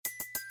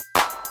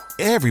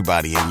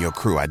Everybody in your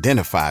crew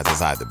identifies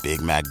as either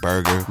Big Mac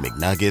Burger,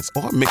 McNuggets,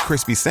 or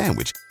McCrispy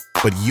Sandwich.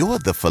 But you're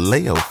the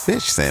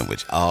Filet-O-Fish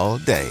Sandwich all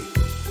day.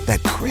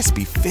 That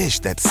crispy fish,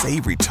 that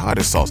savory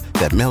tartar sauce,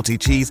 that melty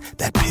cheese,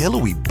 that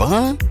pillowy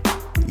bun.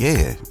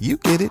 Yeah, you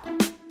get it.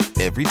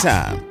 Every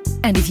time.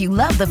 And if you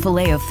love the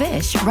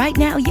Filet-O-Fish, right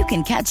now you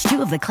can catch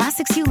two of the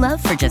classics you love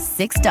for just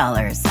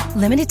 $6.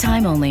 Limited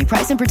time only.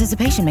 Price and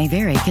participation may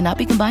vary. Cannot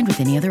be combined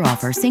with any other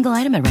offer. Single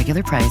item at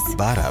regular price.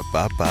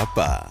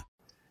 Ba-da-ba-ba-ba.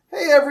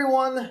 Hey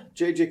everyone,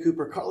 JJ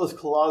Cooper, Carlos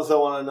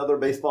Collazo on another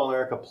Baseball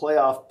America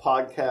playoff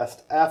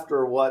podcast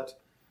after what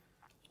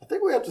I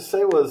think we have to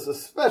say was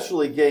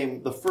especially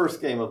the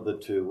first game of the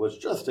two, was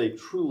just a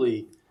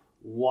truly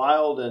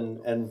wild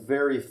and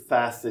very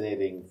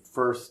fascinating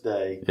first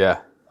day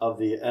of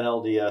the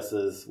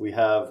NLDSs. We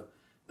have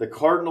the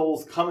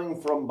Cardinals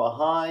coming from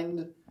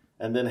behind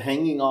and then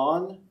hanging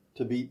on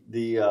to beat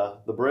the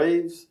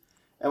Braves.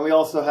 And we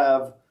also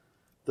have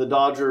the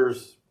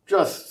Dodgers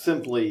just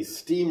simply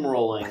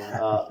steamrolling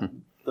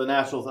the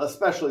Nationals,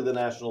 especially the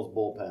Nationals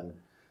bullpen,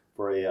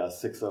 for a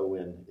 6-0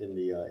 win in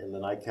the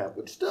nightcap.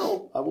 Which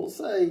still, I will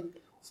say,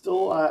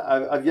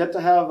 I've yet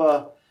to have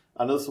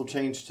I know this will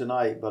change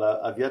tonight, but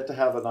I've yet to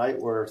have a night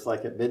where it's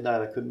like at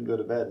midnight I couldn't go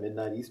to bed,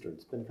 midnight Eastern.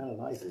 It's been kind of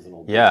nice as an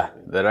old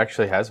that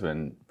actually has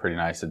been pretty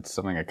nice. It's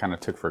something I kind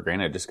of took for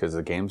granted just because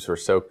the games were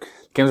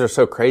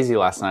so crazy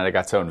last night. I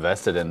got so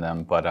invested in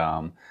them, but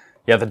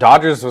the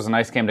Dodgers was a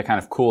nice game to kind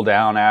of cool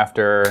down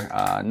after.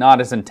 Not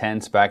as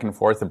intense back and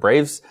forth. The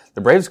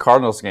Braves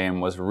Cardinals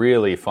game was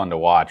really fun to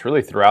watch.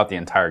 Really throughout the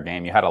entire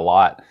game, you had a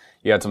lot.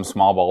 You had some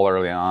small ball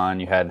early on.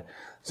 You had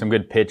some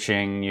good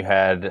pitching. You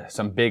had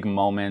some big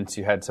moments.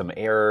 You had some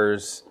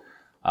errors.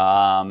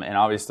 And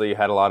obviously you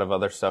had a lot of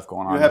other stuff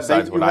going on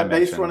besides what I mentioned. You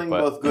had base running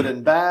both good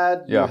and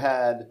bad. You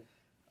had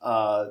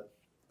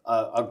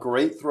a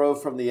great throw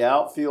from the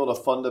outfield, a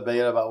fun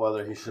debate about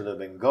whether he should have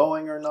been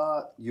going or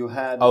not. You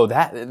had... Oh,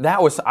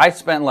 that was... I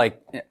spent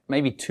like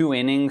maybe 2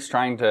 innings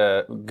trying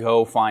to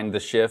go find the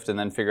shift and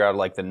then figure out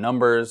like the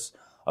numbers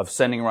of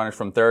sending runners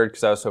from third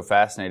because I was so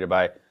fascinated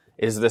by...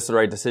 Is this the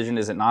right decision?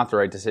 Is it not the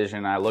right decision?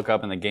 And I look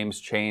up and the game's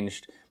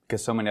changed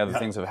because so many other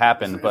things have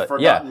happened. But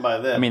by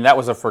then. I mean, that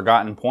was a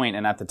forgotten point.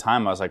 And at the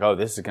time I was like, oh,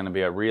 this is going to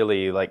be a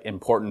really like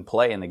important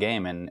play in the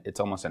game. And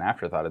it's almost an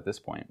afterthought at this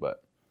point.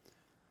 But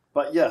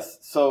yes,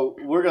 so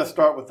we're going to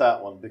start with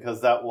that one because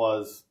that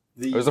was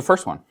It was the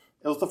first one.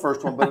 It was the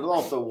first one, but it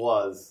also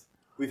was.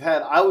 We've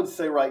had, I would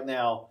say right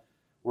now,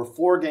 we're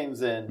 4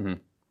 games in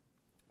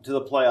to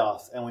the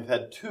playoffs, and we've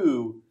had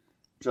 2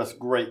 just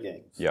great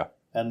games. Yeah.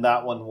 And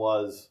that one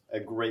was a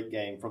great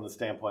game from the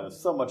standpoint of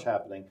so much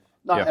happening.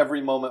 Not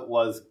every moment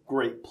was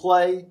great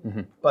play,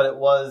 but it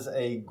was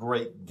a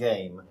great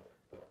game.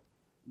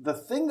 The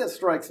thing that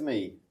strikes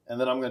me, and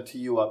then I'm going to tee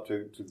you up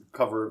to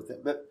cover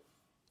everything, but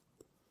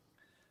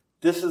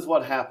this is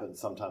what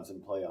happens sometimes in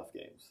playoff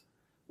games.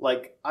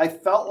 Like, I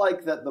felt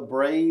like that the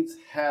Braves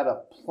had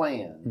a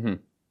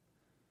plan,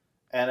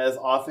 and as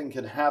often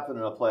can happen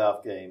in a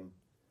playoff game,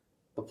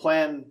 the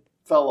plan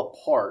fell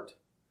apart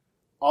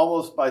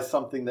almost by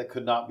something that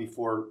could not be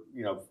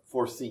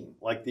foreseen.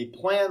 Like, the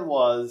plan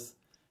was,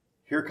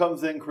 here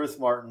comes in Chris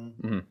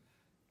Martin.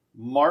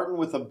 Martin,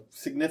 with a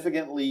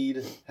significant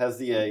lead, has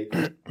the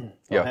 8th.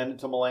 He'll hand it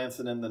to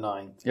Melancon in the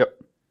 9th.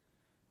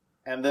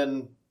 And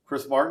then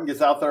Chris Martin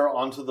gets out there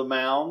onto the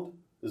mound,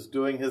 is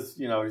doing his,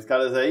 he's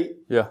got his 8.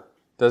 Yeah.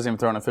 Doesn't even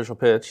throw an official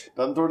pitch.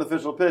 Doesn't throw an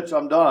official pitch.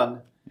 I'm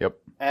done. Yep.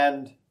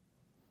 And,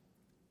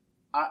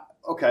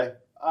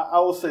 I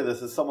will say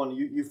this as someone,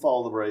 you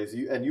follow the Braves,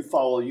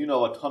 you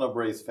know a ton of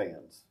Braves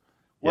fans.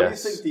 What do you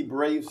think the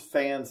Braves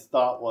fans'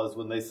 thought was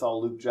when they saw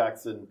Luke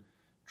Jackson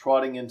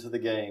trotting into the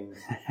game?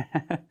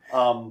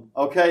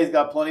 He's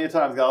got plenty of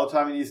time. He's got all the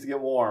time he needs to get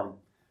warm.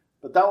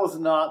 But that was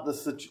not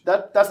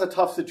that's a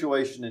tough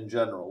situation in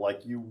general.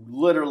 Like, you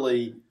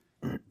literally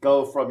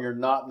go from you're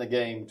not in the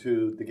game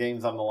to the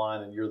game's on the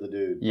line and you're the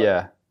dude.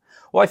 Yeah.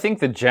 Well, I think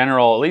the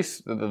general, at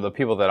least the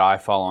people that I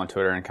follow on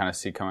Twitter and kind of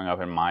see coming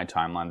up in my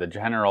timeline, the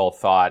general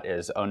thought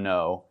is, oh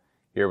no,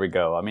 here we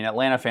go. I mean,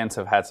 Atlanta fans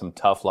have had some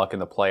tough luck in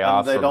the playoffs.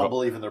 And they don't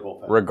believe in their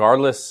bullpen.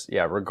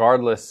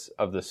 Regardless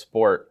of the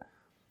sport.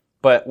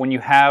 But when you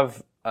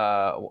have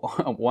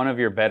one of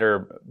your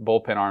better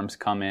bullpen arms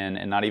come in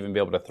and not even be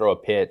able to throw a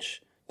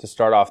pitch to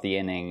start off the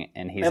inning,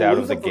 and he's out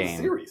of the game.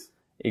 The series.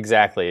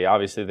 Exactly.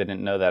 Obviously, they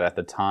didn't know that at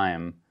the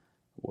time,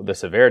 the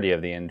severity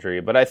of the injury.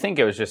 But I think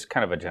it was just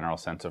kind of a general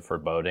sense of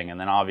foreboding. And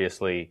then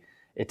obviously,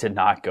 it did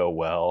not go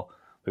well.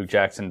 Luke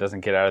Jackson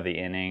doesn't get out of the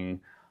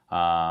inning.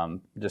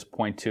 Just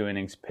 0.2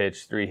 innings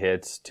pitched, 3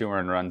 hits, 2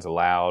 earned runs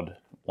allowed,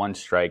 1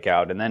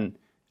 strikeout. And then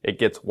it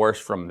gets worse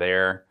from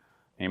there.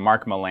 I mean,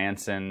 Mark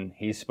Melancon,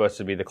 he's supposed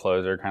to be the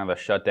closer, kind of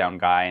the shutdown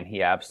guy, and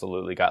he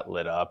absolutely got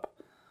lit up.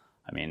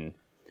 I mean,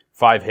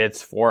 5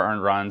 hits, 4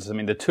 earned runs. I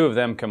mean, the 2 of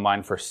them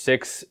combined for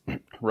 6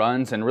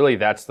 runs, and really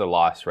that's the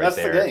loss right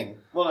there. That's the game.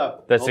 Well,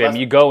 no. That's the game.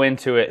 You go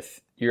into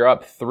it, you're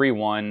up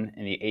 3-1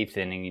 in the 8th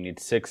inning. You need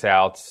 6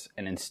 outs,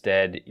 and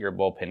instead your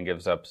bullpen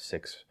gives up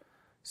 6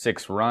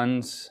 6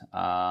 runs.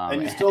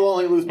 And you still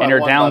only lose by 1. And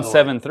you're down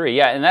 7-3.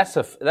 Yeah, and that's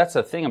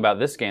the thing about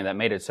this game that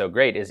made it so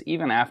great is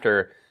even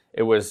after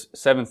it was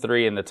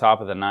 7-3 in the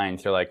top of the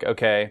 9th, you're like,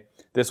 okay,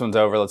 this one's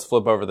over. Let's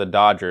flip over the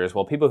Dodgers.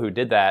 Well, people who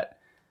did that,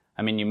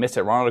 I mean, you missed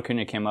it. Ronald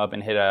Acuna came up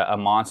and hit a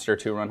monster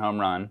 2-run home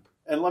run.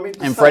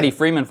 And Freddie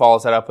Freeman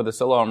follows that up with a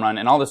solo home run.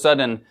 And all of a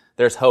sudden,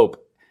 there's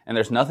hope. And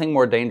there's nothing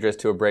more dangerous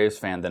to a Braves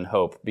fan than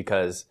hope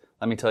because,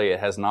 let me tell you, it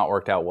has not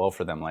worked out well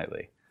for them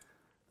lately.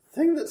 The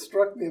thing that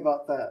struck me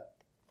about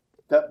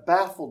that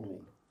baffled me,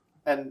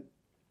 and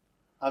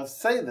I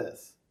say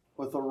this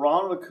with the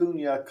Ronald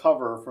Acuna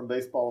cover from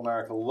Baseball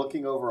America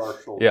looking over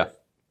our shoulders.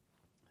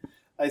 Yeah.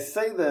 I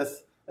say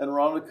this, and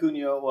Ronald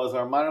Acuna was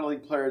our minor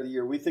league player of the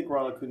year. We think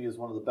Ronald Acuna is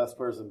one of the best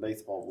players in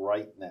baseball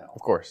right now.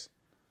 Of course.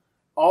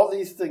 All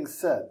these things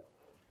said,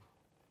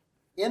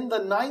 in the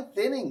 9th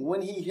inning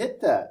when he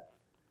hit that,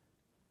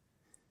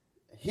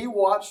 he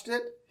watched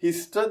it, he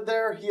stood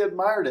there, he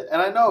admired it.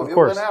 And I know it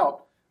went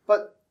out.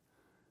 But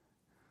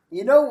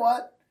you know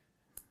what?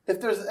 If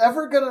there's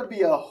ever going to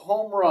be a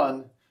home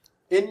run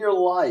in your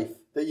life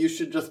that you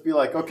should just be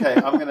like, okay,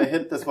 I'm going to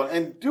hit this one.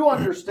 And do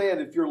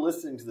understand if you're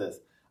listening to this,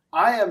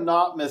 I am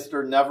not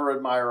Mr. Never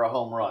Admire a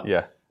Home Run.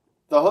 Yeah.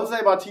 The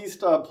Jose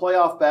Bautista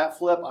playoff bat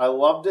flip, I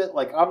loved it.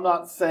 Like, I'm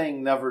not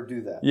saying never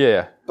do that.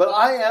 Yeah. But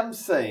I am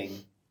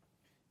saying,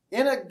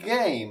 in a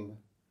game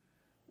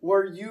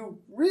where you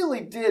really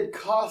did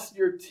cost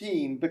your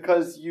team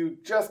because you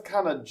just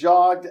kind of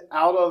jogged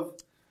out of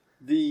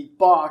the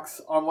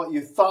box on what you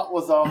thought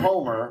was a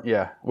homer.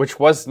 Yeah, which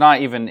was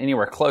not even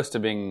anywhere close to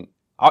being.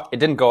 It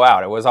didn't go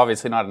out. It was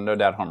obviously not a no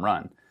doubt home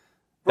run.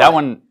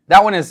 Right.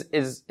 That one is,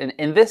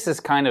 and this is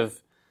kind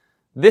of,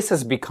 this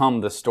has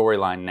become the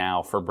storyline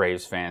now for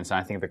Braves fans, and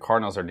I think the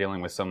Cardinals are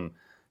dealing with some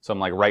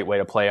like right way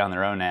to play on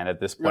their own end at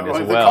this point as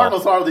well. The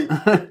Cardinals are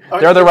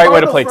they're the right way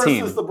to play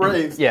team. Versus the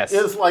Braves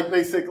is like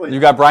basically.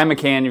 You've got Brian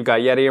McCann, you've got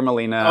Yadier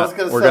Molina.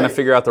 We're going to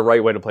figure out the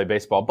right way to play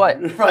baseball,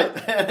 but right,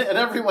 and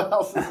everyone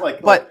else is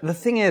like. But the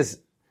thing is,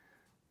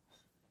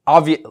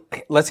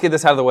 let's get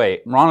this out of the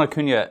way. Ronald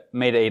Acuna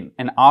made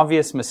an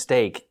obvious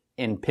mistake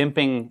in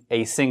pimping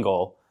a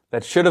single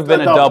that should have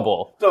been a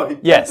double. No, he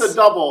pimped a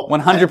double.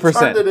 100%.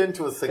 Turned it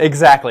into a single.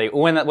 Exactly.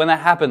 When that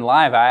happened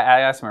live, I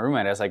asked my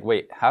roommate. I was like,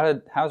 "Wait,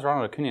 how's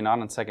Ronald Acuna not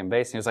on second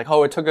base?" And he was like,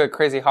 "Oh, it took a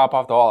crazy hop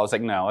off the wall." I was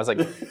like, "No." I was like,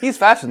 "He's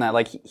faster than that.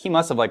 Like he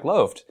must have like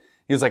loafed."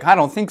 He was like, "I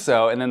don't think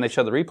so." And then they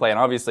showed the replay, and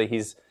obviously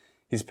he's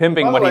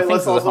pimping what he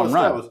thinks is a home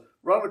run.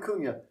 Ronald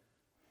Acuna.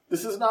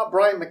 This is not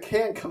Brian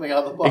McCann coming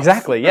out of the box.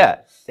 Exactly. Yeah.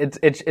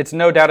 It's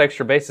no doubt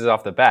extra bases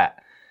off the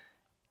bat.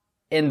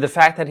 And the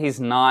fact that he's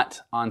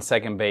not on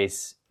second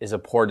base is a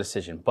poor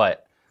decision.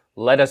 But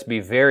let us be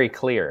very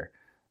clear.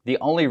 The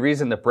only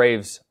reason the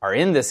Braves are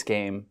in this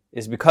game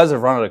is because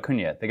of Ronald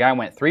Acuna. The guy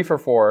went 3 for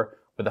 4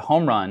 with a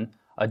home run,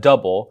 a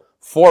double,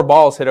 4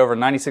 balls hit over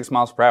 96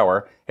 miles per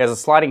hour. He has a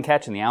sliding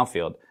catch in the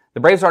outfield. The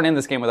Braves aren't in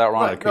this game without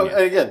Ronald Acuna. No,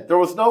 and again, there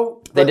was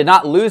no... They did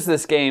not lose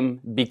this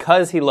game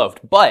because he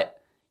loafed. But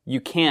you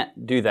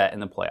can't do that in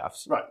the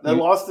playoffs. Right. They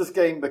lost this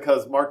game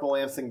because Mark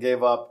Melancon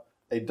gave up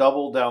a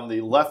double down the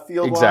left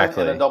field line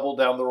and a double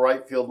down the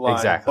right field line.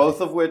 Exactly.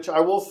 Both of which, I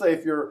will say,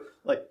 if you're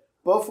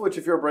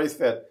a Braves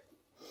fan,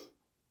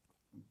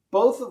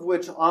 both of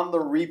which on the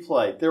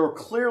replay, they were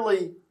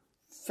clearly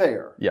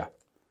fair. Yeah.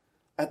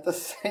 At the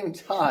same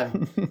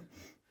time,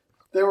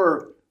 they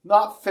were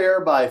not fair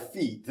by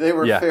feet. They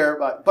were fair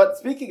by... But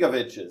speaking of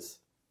inches,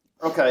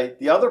 okay,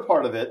 the other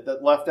part of it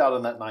that left out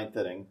in that 9th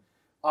inning,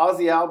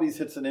 Ozzie Albies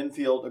hits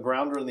a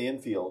grounder in the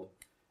infield,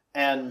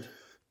 and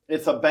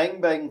it's a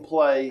bang-bang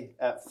play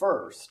at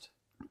first.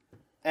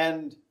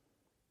 And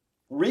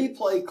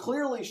replay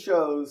clearly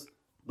shows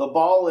the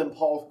ball in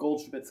Paul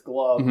Goldschmidt's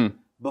glove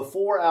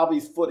before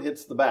Albies' foot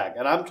hits the bag.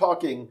 And I'm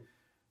talking,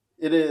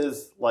 it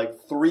is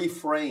like 3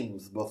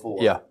 frames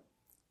before. Yeah.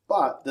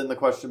 But then the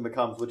question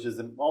becomes, which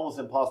is almost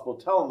impossible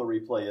to tell in the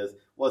replay,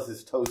 was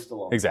his toe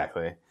still on?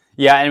 Exactly.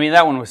 Yeah, I mean,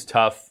 that one was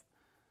tough.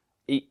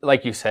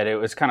 Like you said, it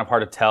was kind of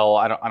hard to tell.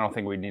 I don't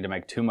think we need to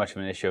make too much of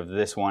an issue of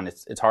this one.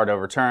 It's hard to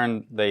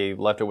overturn. They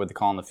left it with the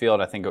call on the field.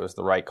 I think it was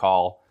the right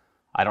call.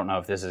 I don't know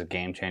if this is a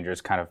game changer.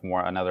 It's kind of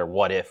more another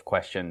what-if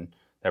question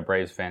that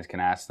Braves fans can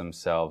ask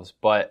themselves.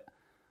 But,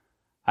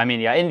 I mean,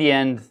 yeah, in the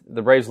end,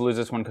 the Braves lose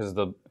this one because of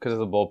the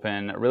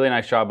bullpen. A really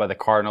nice job by the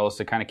Cardinals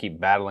to kind of keep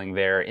battling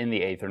there in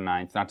the 8th or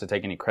 9th, not to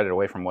take any credit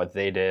away from what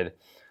they did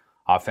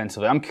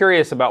offensively. I'm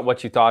curious about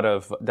what you thought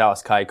of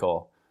Dallas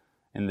Keuchel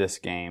in this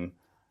game.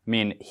 I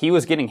mean, he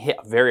was getting hit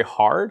very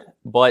hard,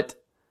 but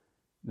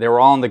they were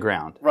all on the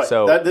ground. Right.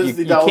 So that is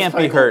you can't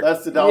be hurt.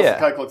 That's the Dallas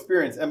Keuchel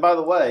experience. And by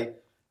the way,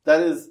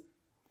 Dallas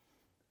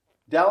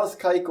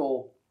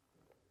Keuchel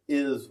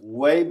is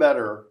way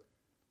better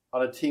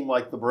on a team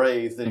like the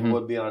Braves than he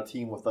would be on a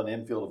team with an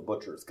infield of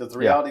butchers. Because the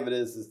reality of it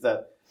is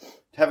that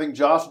having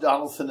Josh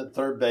Donaldson at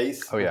third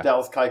base with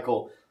Dallas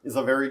Keuchel is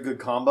a very good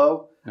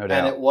combo. No doubt.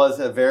 And it was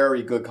a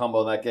very good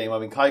combo in that game. I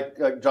mean,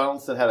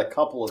 Donaldson had a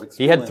couple of...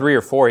 He had 3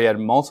 or 4. He had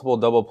multiple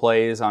double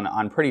plays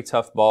on pretty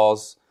tough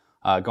balls,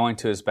 going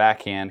to his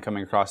backhand,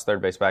 coming across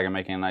third base bag and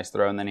making a nice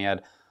throw. And then he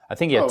had I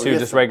think he had two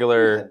just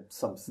regular. He had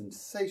some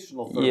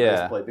sensational third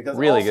base play because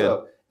really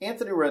also good.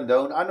 Anthony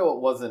Rendon. I know it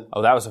wasn't.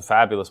 Oh, that was a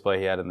fabulous play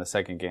he had in the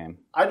second game.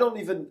 I know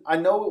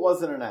it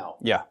wasn't an out.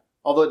 Yeah.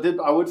 Although it did,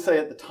 I would say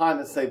at the time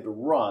it saved a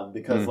run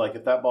because like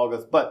if that ball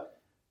goes, but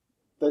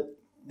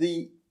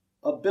the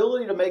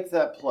ability to make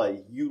that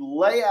play, you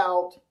lay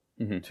out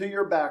to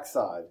your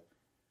backside.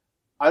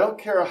 I don't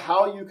care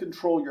how you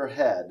control your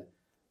head.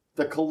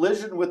 The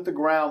collision with the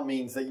ground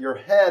means that your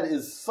head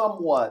is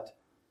somewhat,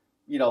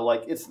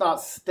 like it's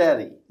not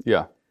steady.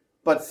 Yeah.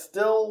 But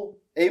still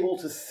able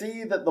to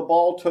see that the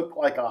ball took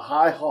like a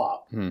high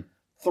hop.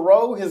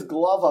 Throw his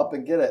glove up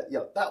and get it.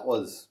 That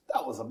was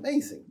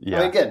amazing. Yeah. I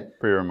mean, again,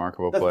 pretty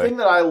remarkable play. The thing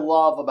that I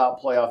love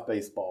about playoff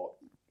baseball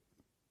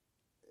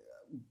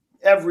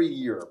every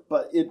year,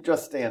 but it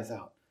just stands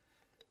out.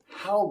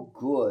 How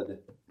good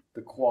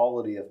the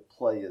quality of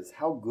play is,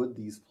 how good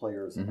these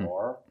players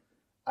are.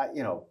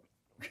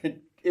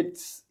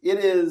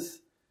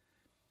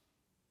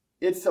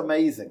 It's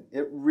amazing.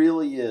 It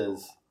really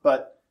is.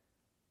 But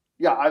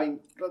yeah, I mean,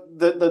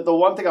 the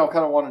one thing I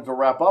kind of wanted to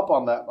wrap up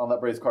on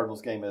that Braves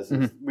Cardinals game is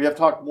we have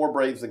talked more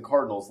Braves than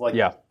Cardinals.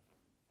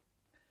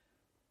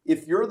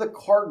 If you're the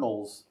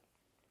Cardinals,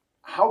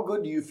 how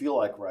good do you feel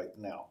like right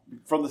now?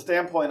 From the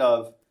standpoint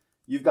of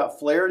you've got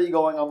Flaherty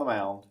going on the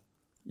mound.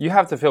 You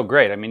have to feel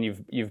great. I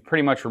mean, you've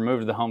pretty much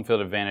removed the home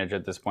field advantage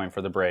at this point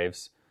for the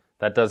Braves.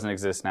 That doesn't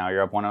exist now.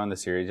 You're up 1-0 in the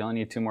series. You only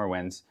need 2 more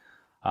wins.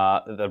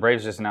 The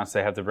Braves just announced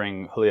they have to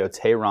bring Julio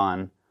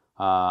Teheran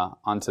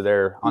onto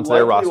their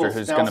roster,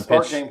 who's going to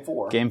pitch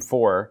Game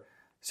 4.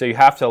 So you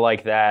have to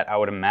like that, I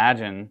would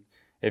imagine,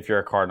 if you're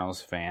a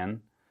Cardinals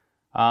fan.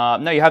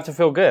 No, you have to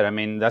feel good. I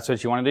mean, that's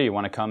what you want to do. You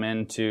want to come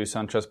into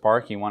SunTrust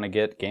Park. You want to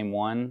get Game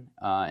 1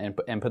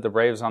 and put the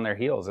Braves on their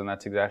heels, and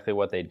that's exactly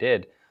what they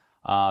did.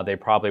 They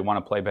probably want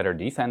to play better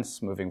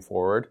defense moving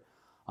forward.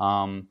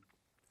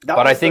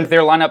 But I think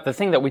their lineup, the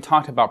thing that we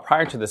talked about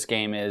prior to this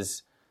game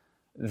is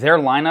their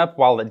lineup,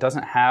 while it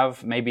doesn't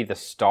have maybe the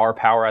star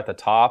power at the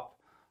top,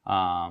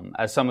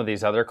 as some of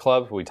these other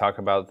clubs, we talk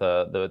about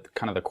the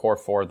kind of the core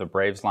 4 of the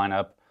Braves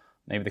lineup.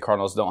 Maybe the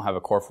Cardinals don't have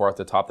a core 4 at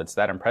the top that's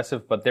that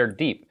impressive, but they're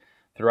deep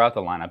throughout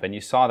the lineup. And you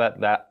saw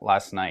that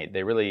last night.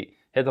 They really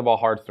hit the ball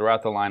hard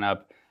throughout the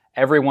lineup.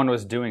 Everyone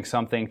was doing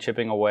something,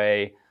 chipping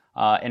away.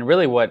 And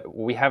really what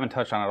we haven't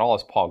touched on at all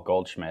is Paul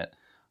Goldschmidt.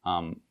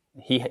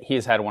 He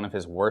has had one of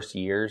his worst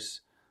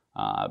years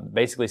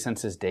basically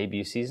since his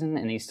debut season,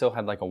 and he still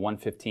had like a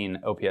 115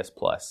 OPS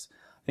plus.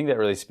 I think that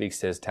really speaks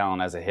to his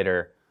talent as a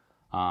hitter.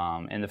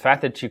 And the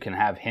fact that you can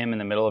have him in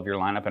the middle of your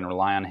lineup and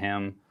rely on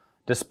him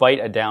despite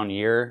a down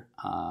year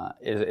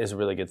is a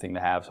really good thing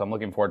to have. So I'm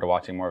looking forward to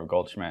watching more of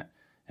Goldschmidt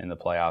in the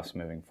playoffs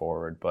moving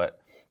forward. But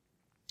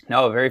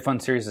no, a very fun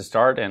series to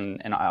start,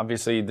 and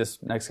obviously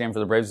this next game for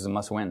the Braves is a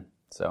must-win.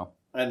 So.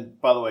 And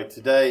by the way,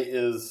 today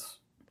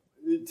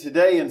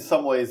in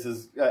some ways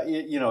is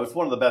it's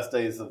one of the best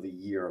days of the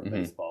year of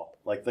baseball.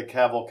 Like the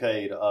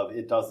cavalcade of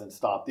it doesn't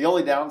stop. The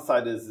only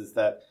downside is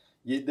that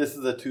this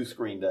is a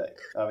 2-screen day.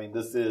 I mean,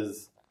 this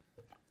is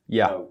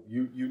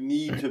you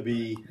need to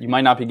be. You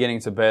might not be getting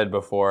to bed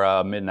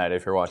before midnight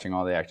if you're watching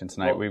all the action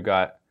tonight. Well, we've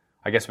got.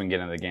 I guess we can get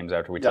into the games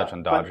after we touch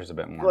on Dodgers a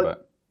bit more.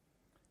 But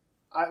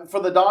for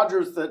the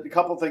Dodgers, a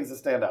couple things that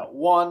stand out.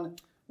 One,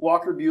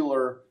 Walker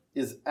Buehler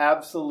is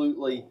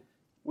absolutely.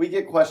 We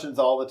get questions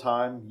all the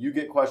time. You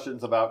get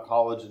questions about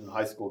college and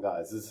high school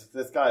guys. Is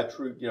this guy a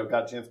true?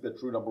 Got a chance to be a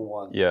true number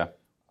one? Yeah.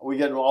 We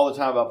get them all the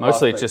time about.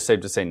 Mostly, prospects. It's just safe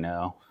to say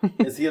no.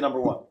 Is he a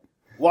number one?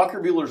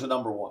 Walker Buehler's a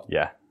number one.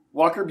 Yeah.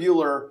 Walker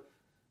Buehler.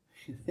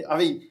 I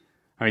mean,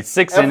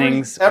 6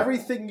 innings.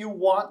 Everything you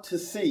want to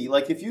see.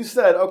 Like if you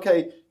said,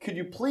 okay, could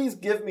you please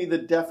give me the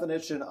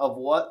definition of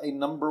what a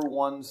number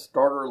one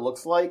starter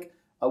looks like,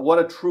 what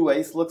a true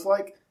ace looks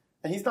like?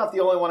 And he's not the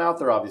only one out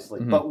there,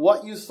 obviously. But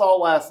what you saw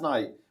last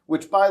night,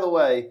 which, by the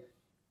way,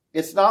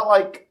 it's not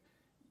like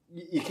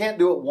you can't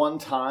do it one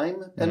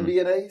time and be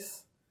an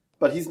ace,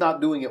 but he's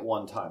not doing it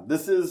one time.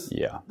 This is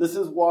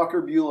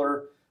Walker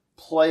Buehler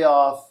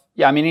playoff.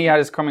 Yeah, I mean, he had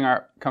his coming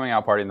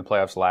out party in the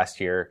playoffs last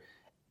year.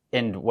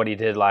 And what he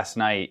did last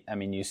night, I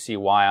mean, you see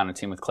why on a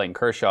team with Clayton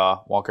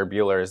Kershaw, Walker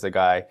Buehler is the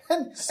guy.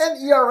 And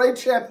ERA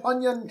champ,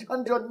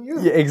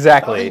 yeah,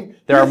 exactly. I mean,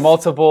 there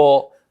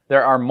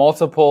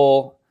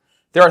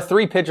are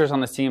 3 pitchers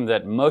on this team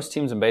that most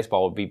teams in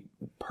baseball would be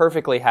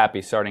perfectly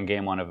happy starting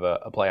game 1 of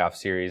a playoff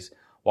series.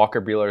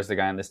 Walker Buehler is the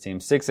guy on this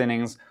team. 6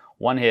 innings,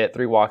 1 hit,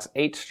 3 walks,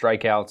 8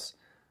 strikeouts.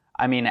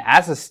 I mean,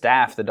 as a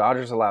staff, the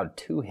Dodgers allowed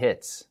 2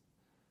 hits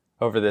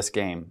over this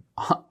game.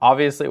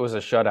 Obviously, it was a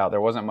shutout. There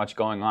wasn't much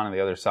going on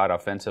the other side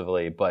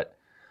offensively, but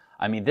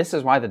I mean, this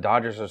is why the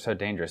Dodgers are so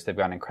dangerous. They've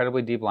got an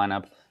incredibly deep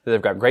lineup. They've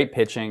got great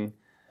pitching.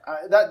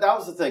 That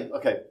was the thing.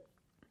 Okay,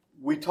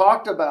 we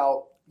talked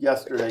about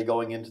yesterday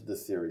going into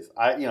this series.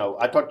 I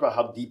talked about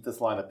how deep this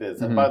lineup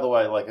is. And by the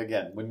way, like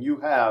again, when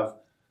you have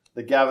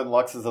the Gavin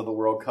Luxes of the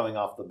world coming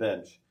off the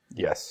bench.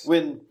 Yes.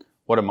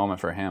 What a moment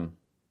for him.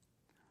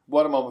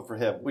 What a moment for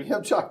him. When you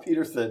have Jock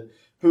Peterson,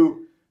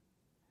 who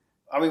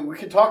I mean, we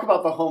could talk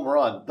about the home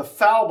run. The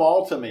foul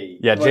ball to me.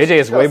 Yeah, JJ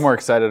is way more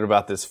excited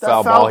about this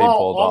foul ball he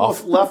pulled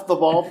almost off. left the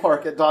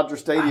ballpark at Dodger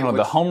Stadium.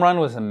 The home run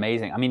was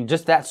amazing. I mean,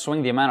 just that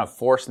swing, the amount of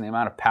force and the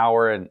amount of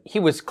power, and he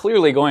was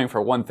clearly going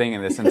for one thing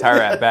in this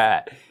entire at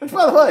bat. By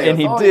the way, and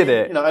he did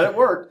it. You know, and it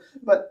worked.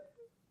 But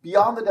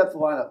beyond the depth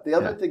of lineup, the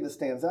other thing that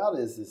stands out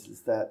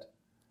is that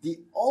the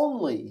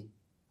only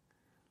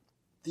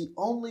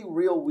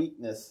real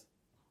weakness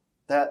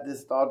that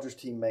this Dodgers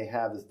team may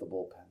have is the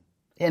bullpen.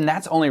 And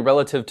that's only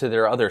relative to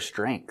their other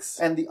strengths.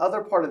 And the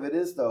other part of it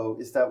is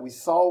that we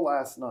saw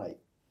last night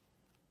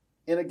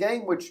in a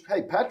game which,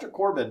 hey, Patrick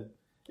Corbin,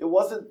 it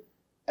wasn't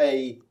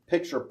a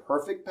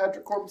picture-perfect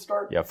Patrick Corbin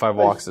start. Yeah, 5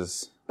 walks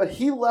is... But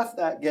he left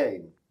that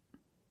game.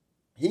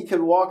 He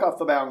could walk off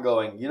the mound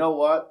going, you know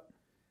what?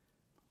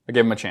 I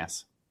gave him a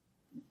chance.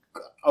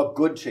 A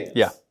good chance.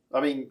 Yeah.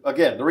 I mean,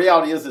 again, the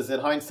reality is in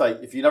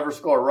hindsight, if you never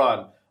score a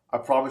run, I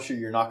promise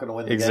you're not going to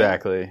win the game.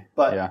 Exactly.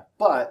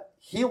 But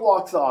he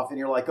walks off, and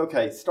you're like,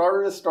 okay,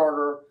 starter to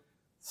starter,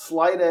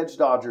 slight edge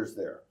Dodgers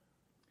there.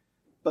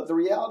 But the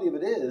reality of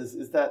it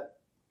is that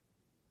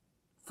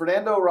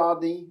Fernando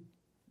Rodney,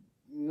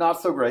 not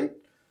so great,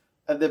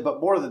 and then but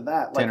more than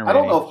that, like I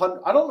don't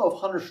know if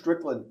Hunter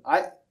Strickland.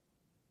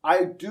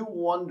 I do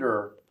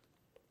wonder,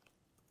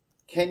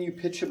 can you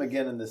pitch him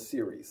again in this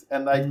series?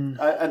 And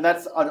and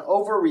that's an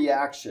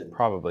overreaction.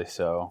 Probably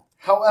so.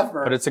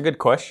 However, but it's a good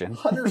question.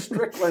 Hunter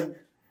Strickland,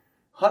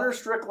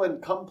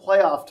 come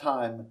playoff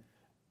time,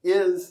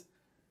 is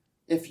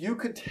if you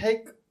could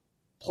take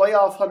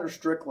playoff Hunter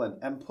Strickland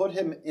and put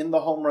him in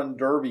the home run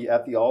derby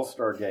at the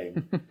All-Star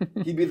game,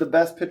 he'd be the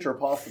best pitcher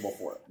possible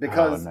for it.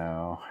 Because,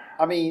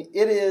 I mean,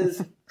 it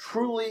is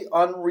truly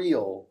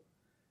unreal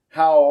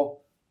how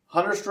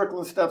Hunter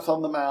Strickland steps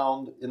on the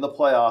mound in the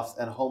playoffs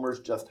and homers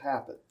just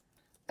happen.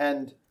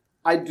 And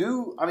I'm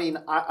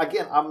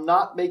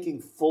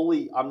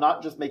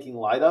not just making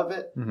light of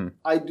it. Mm-hmm.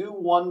 I do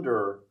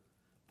wonder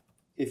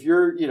if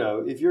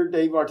you're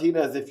Dave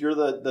Martinez, if you're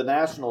the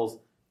Nationals,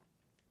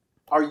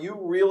 are you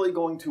really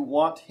going to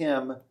want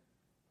him,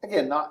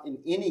 again, not in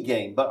any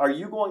game, but are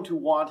you going to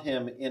want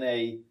him in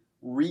a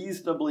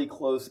reasonably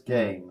close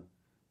game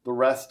the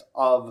rest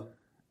of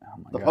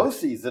the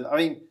postseason? I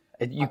mean,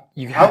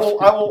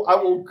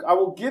 I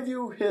will give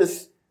you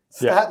his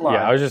stat line.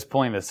 Yeah, I was just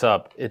pulling this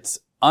up. It's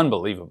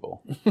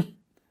unbelievable.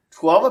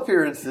 12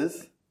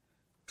 appearances,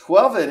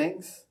 12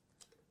 innings,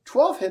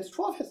 12 hits.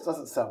 12 hits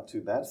doesn't sound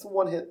too bad. It's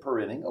 1 hit per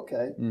inning.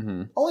 Okay.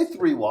 Mm-hmm. Only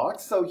 3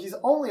 walks, so he's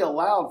only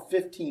allowed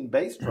 15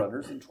 base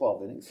runners in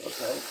 12 innings.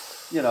 Okay.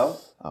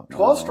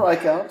 12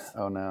 strikeouts.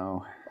 Oh,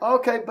 no.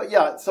 Okay, but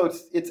yeah, so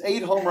it's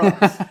 8 home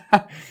runs.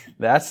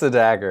 That's the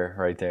dagger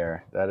right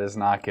there. That is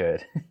not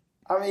good.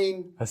 I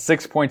mean, a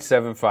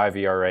 6.75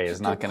 ERA is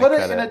not going to cut it.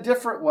 To put it in a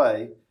different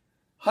way,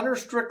 Hunter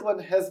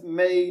Strickland has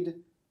made,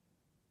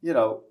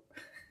 oh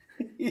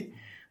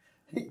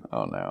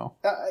no!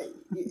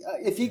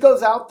 If he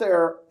goes out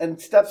there and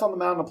steps on the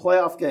mound in a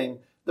playoff game,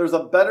 there's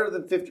a better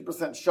than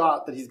 50%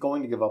 shot that he's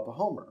going to give up a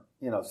homer.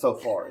 So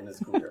far in his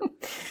career,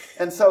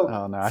 and so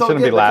oh no, I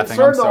shouldn't be laughing.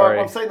 I'm sorry.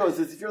 What I'm saying though is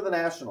if you're the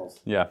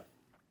Nationals, yeah,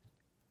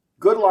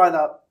 good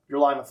lineup. Your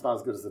lineup's not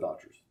as good as the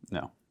Dodgers.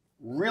 No,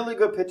 really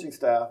good pitching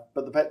staff,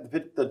 but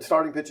the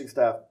starting pitching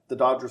staff, the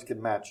Dodgers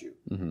can match you.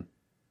 Mm-hmm.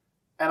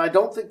 And I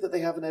don't think that they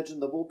have an edge in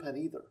the bullpen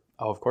either.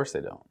 Oh, of course they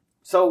don't.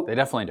 So they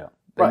definitely don't.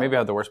 They maybe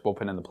have the worst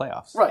bullpen in the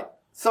playoffs. Right.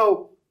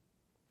 So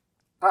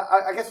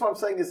I guess what I'm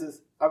saying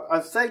is I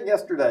was saying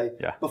yesterday,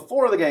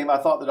 before the game, I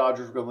thought the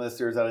Dodgers were going to win this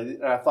series,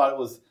 and I thought it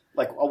was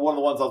like one of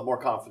the ones I was more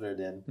confident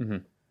in. Mm-hmm.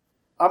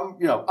 I'm,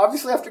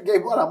 obviously after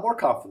game 1, I'm more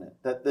confident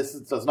that this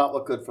does not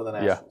look good for the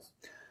Nationals.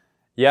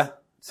 Yeah.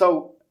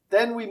 So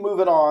then we move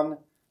it on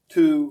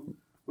to,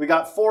 we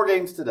got 4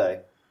 games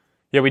today.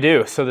 Yeah, we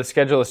do. So the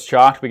schedule is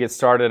chalked. We get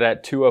started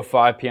at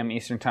 2:05 p.m.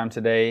 Eastern Time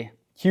today.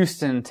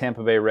 Houston,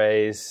 Tampa Bay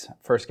Rays,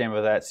 first game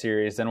of that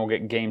series. Then we'll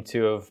get game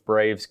 2 of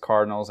Braves,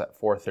 Cardinals at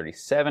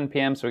 4:37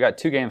 p.m. So we got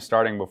 2 games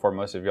starting before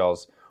most of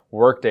y'all's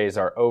work days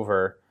are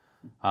over.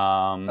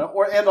 And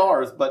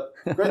ours, but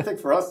the great thing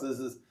for us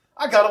is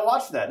I got to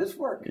watch that. It's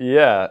work.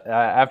 Yeah.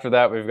 After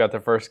that, we've got the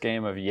first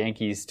game of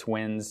Yankees,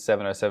 Twins,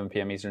 7:07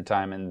 p.m. Eastern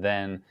Time, and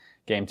then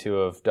game 2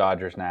 of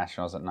Dodgers,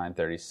 Nationals at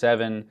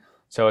 9:37.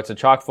 So it's a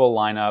chock-full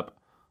lineup.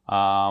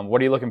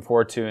 What are you looking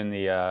forward to in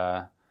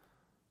the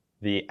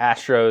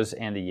Astros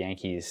and the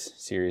Yankees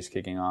series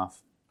kicking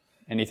off?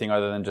 Anything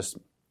other than just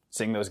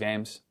seeing those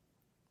games?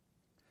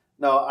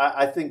 No,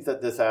 I think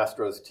that this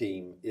Astros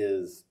team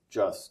is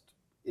just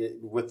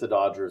with the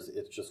Dodgers.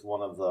 It's just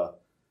one of the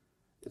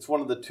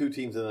 2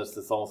 teams in this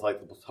that's almost like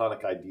the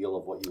platonic ideal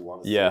of what you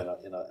want to see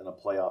in a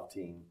playoff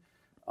team.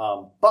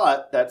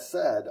 But that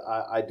said,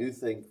 I do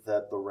think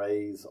that the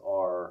Rays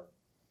are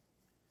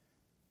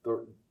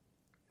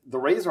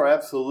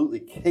absolutely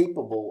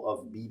capable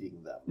of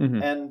beating them.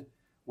 Mm-hmm. And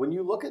when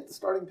you look at the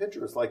starting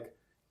pitchers,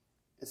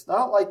 it's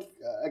not like,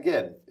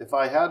 again, if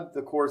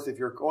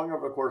you're going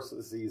over the course of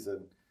the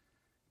season,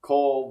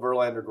 Cole,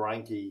 Verlander,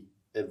 Greinke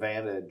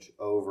advantage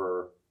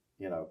over,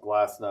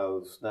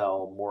 Glasnow,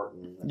 Snell,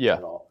 Morton,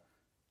 and all.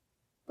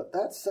 But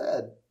that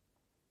said,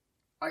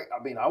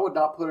 I mean, I would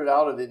not put it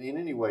out of it in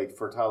any way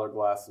for Tyler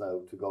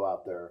Glasnow to go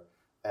out there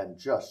and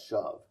just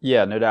shove.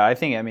 Yeah, no doubt. I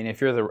think, I mean,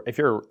 if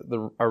you're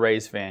a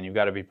Rays fan, you've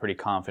got to be pretty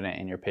confident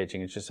in your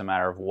pitching. It's just a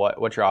matter of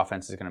what your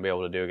offense is going to be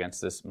able to do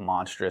against this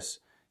monstrous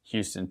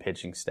Houston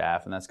pitching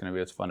staff, and that's going to be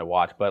what's fun to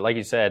watch. But like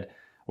you said,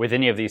 with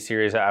any of these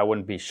series, I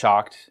wouldn't be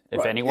shocked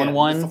if anyone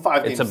won.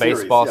 It's a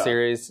baseball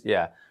series.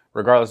 Yeah.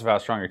 Regardless of how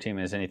strong your team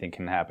is, anything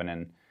can happen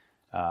in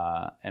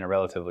a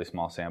relatively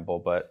small sample.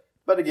 But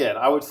again,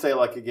 I would say,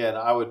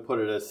 I would put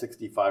it at a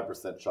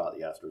 65% shot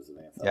the Astros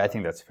advance. Yeah, I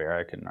think that's fair.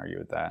 I couldn't argue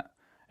with that.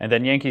 And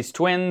then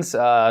Yankees-Twins.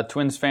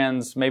 Twins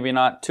fans maybe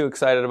not too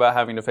excited about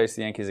having to face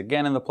the Yankees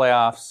again in the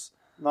playoffs.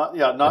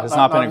 There's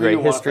not been a great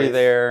history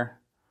there.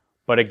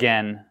 But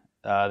again,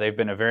 they've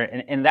been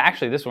and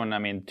actually this one, I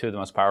mean, two of the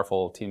most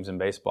powerful teams in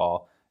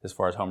baseball as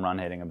far as home run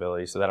hitting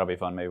ability. So that'll be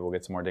fun. Maybe we'll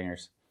get some more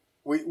dingers.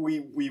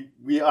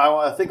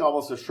 I think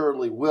almost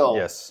assuredly will.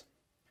 Yes.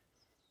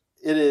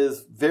 It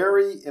is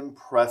very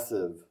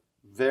impressive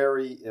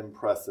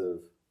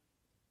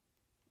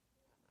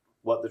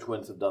what the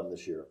Twins have done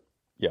this year.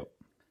 Yep.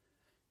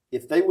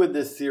 If they win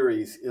this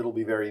series, it'll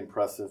be very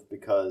impressive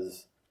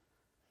because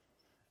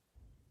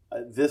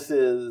this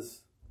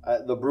is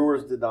the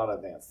Brewers did not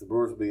advance. The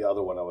Brewers would be the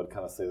other one I would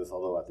kind of say this,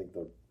 although I think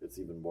it's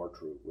even more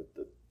true with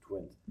the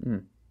Twins.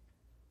 Mm.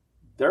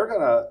 They're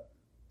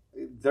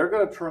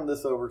gonna turn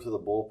this over to the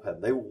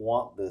bullpen. They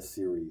want this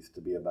series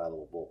to be a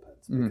battle of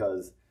bullpens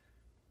because,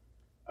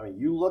 I mean,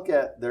 you look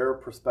at their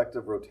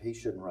prospective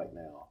rotation right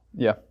now.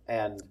 Yeah.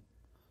 And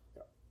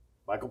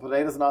Michael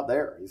Pineda's not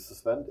there. He's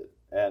suspended.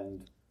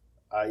 And,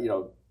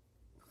 Joe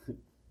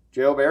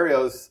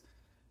Berrios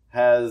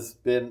has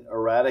been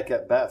erratic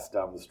at best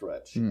down the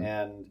stretch.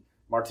 And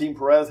Martin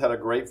Perez had a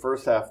great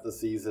first half of the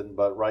season,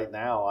 but right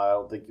now I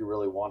don't think you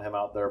really want him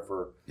out there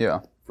for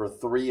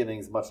 3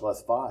 innings, much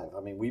less 5.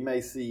 I mean,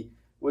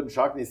 wouldn't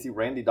shock me to see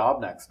Randy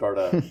Dobnak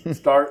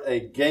start a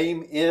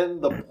game in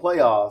the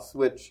playoffs,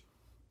 which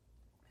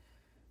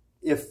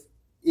if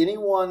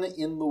anyone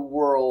in the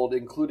world,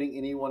 including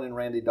anyone in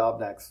Randy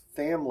Dobnak's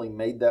family,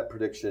 made that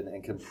prediction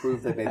and can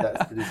prove they made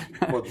that prediction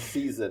before the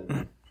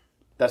season,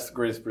 that's the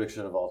greatest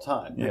prediction of all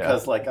time.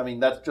 Because,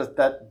 that's just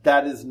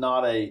that is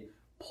not a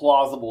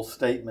plausible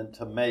statement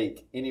to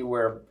make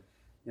anywhere,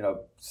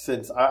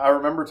 since I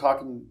remember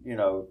talking,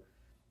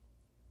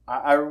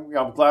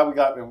 I'm glad we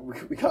got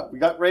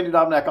Randy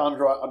Dobnak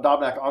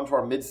onto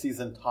our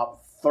midseason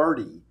top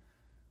 30.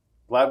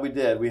 Glad we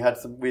did. We had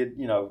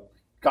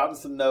gotten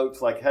some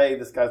notes like, hey,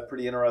 this guy's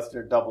pretty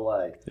interested in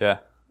AA. Yeah.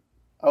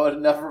 I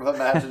would never have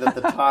imagined at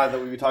the time that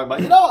we'd be talking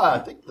about, I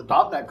think the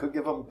Dobnak could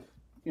give him,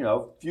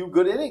 a few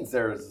good innings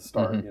there as a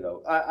start.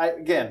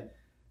 Again,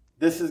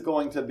 this is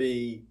going to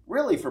be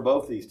really for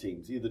both these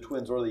teams, either the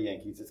Twins or the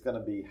Yankees. It's going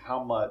to be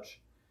how much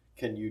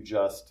can you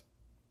just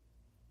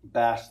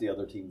bash the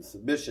other team's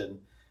submission,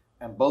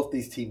 and both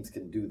these teams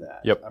can do that.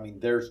 Yep. I mean,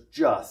 those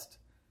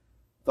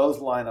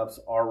lineups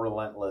are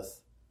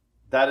relentless.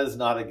 That is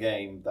not a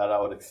game that I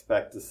would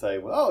expect to say,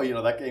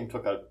 that game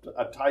took a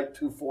tight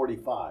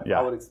 245. Yeah.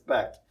 I would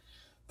expect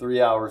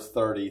 3 hours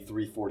 30,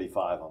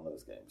 345 on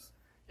those games.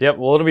 Yep,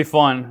 well, it'll be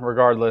fun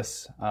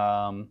regardless.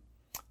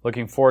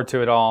 Looking forward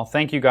to it all.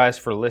 Thank you guys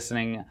for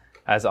listening.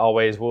 As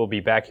always, we'll be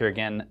back here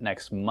again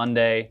next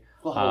Monday.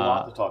 We'll have a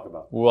lot to talk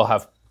about. We'll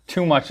have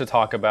too much to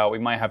talk about. We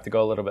might have to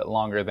go a little bit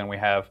longer than we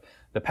have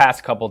the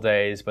past couple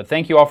days. But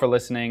thank you all for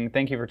listening.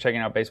 Thank you for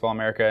checking out Baseball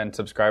America, and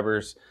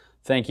subscribers,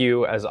 thank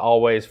you, as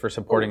always, for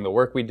supporting the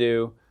work we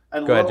do.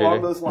 And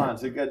along those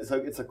lines, so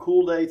it's a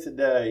cool day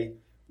today.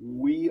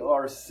 We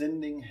are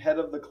sending Head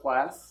of the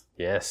Class,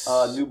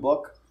 a new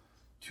book,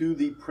 to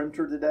the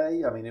printer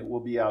today. I mean, it will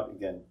be out,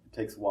 again, it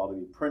takes a while to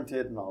be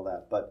printed and all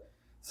that. But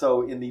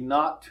so in the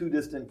not too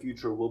distant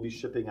future, we'll be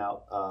shipping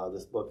out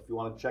this book. If you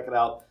want to check it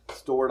out,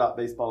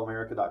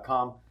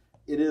 store.baseballamerica.com.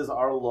 It is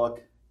our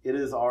look. It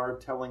is our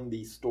telling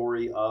the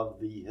story of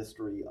the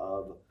history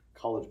of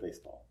college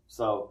baseball.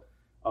 So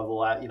of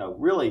the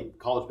really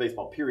college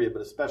baseball period,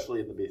 but especially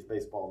in the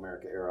Baseball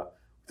America era.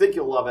 I think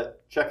you'll love it.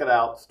 Check it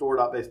out,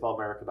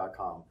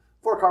 store.baseballamerica.com.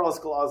 For Carlos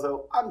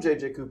Collazo, I'm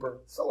JJ Cooper.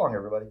 So long,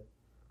 everybody.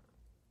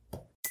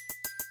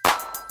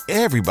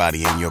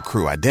 Everybody in your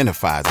crew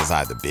identifies as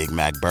either Big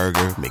Mac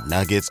Burger,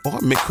 McNuggets, or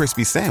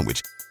McCrispy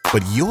Sandwich.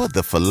 But you're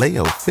the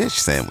Filet-O-Fish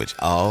Sandwich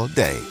all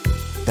day.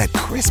 That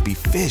crispy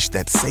fish,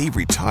 that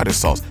savory tartar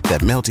sauce,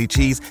 that melty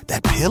cheese,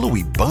 that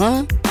pillowy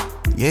bun.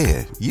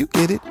 Yeah, you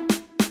get it.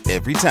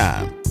 Every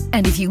time.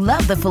 And if you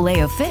love the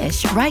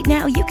Filet-O-Fish, right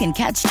now you can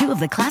catch 2 of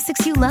the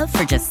classics you love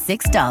for just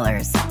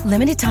 $6.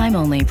 Limited time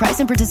only. Price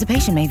and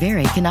participation may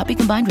vary. Cannot be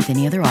combined with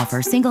any other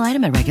offer. Single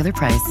item at regular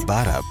price.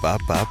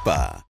 Ba-da-ba-ba-ba.